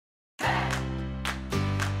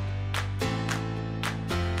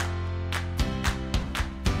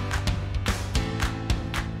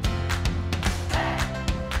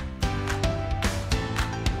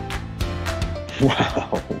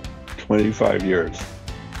Wow, 25 years.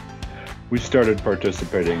 We started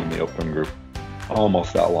participating in the open group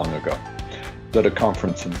almost that long ago. At a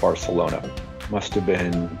conference in Barcelona. Must have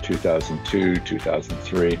been 2002,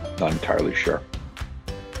 2003, not entirely sure.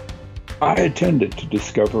 I attended to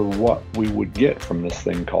discover what we would get from this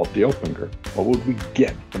thing called the open group. What would we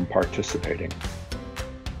get from participating?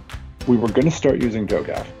 We were going to start using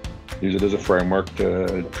TOGAF, use it as a framework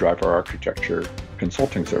to drive our architecture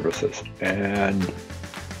consulting services. And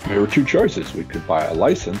there were two choices. We could buy a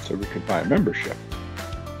license or we could buy a membership.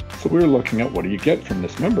 So we were looking at, what do you get from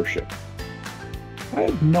this membership? I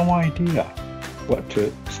had no idea what to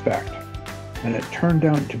expect, and it turned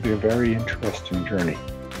out to be a very interesting journey.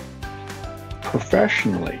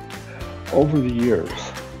 Professionally, over the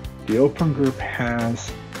years, the open group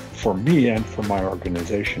has, for me and for my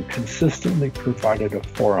organization, consistently provided a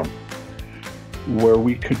forum where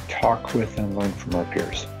we could talk with and learn from our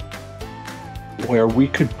peers, where we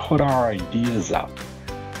could put our ideas up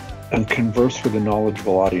and converse with a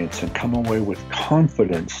knowledgeable audience and come away with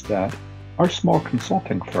confidence that our small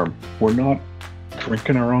consulting firm, we're not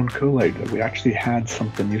drinking our own Kool-Aid, that we actually had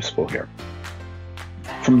something useful here.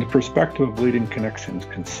 From the perspective of leading Connexions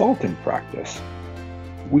consulting practice,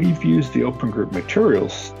 we've used the open group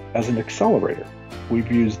materials as an accelerator.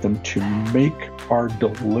 We've used them to make our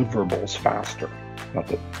deliverables faster. Not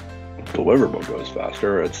that the deliverable goes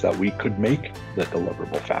faster, it's that we could make the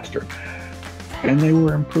deliverable faster. And they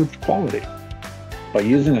were improved quality. By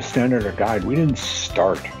using a standard or guide, we didn't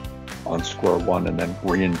start on square one and then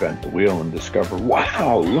reinvent the wheel and discover,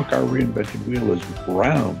 wow, look, our reinvented wheel is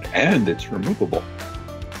round and it's removable.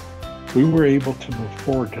 We were able to move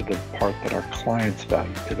forward to the part that our clients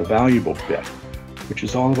value, to the valuable bit, which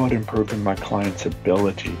is all about improving my client's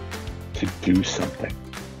ability to do something,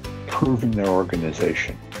 improving their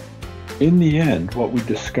organization. In the end, what we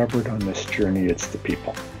discovered on this journey, it's the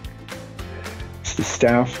people. It's the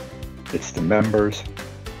staff, it's the members.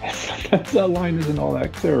 Sometimes that line isn't all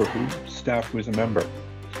that clear, who's staff, who's a member.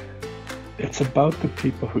 It's about the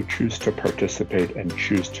people who choose to participate and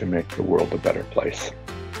choose to make the world a better place.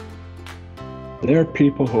 There are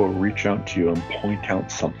people who will reach out to you and point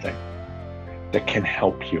out something that can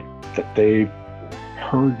help you, that they've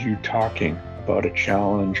heard you talking about a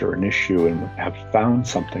challenge or an issue and have found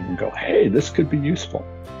something and go, hey, this could be useful.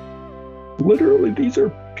 Literally, these are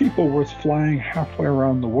people worth flying halfway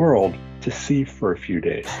around the world to see for a few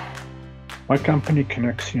days. My company,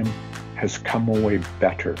 Connexion, has come away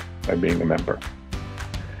better by being a member.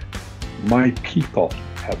 My people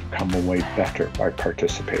have come away better by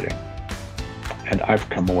participating. And I've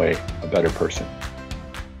come away a better person.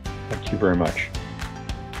 Thank you very much.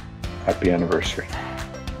 Happy anniversary.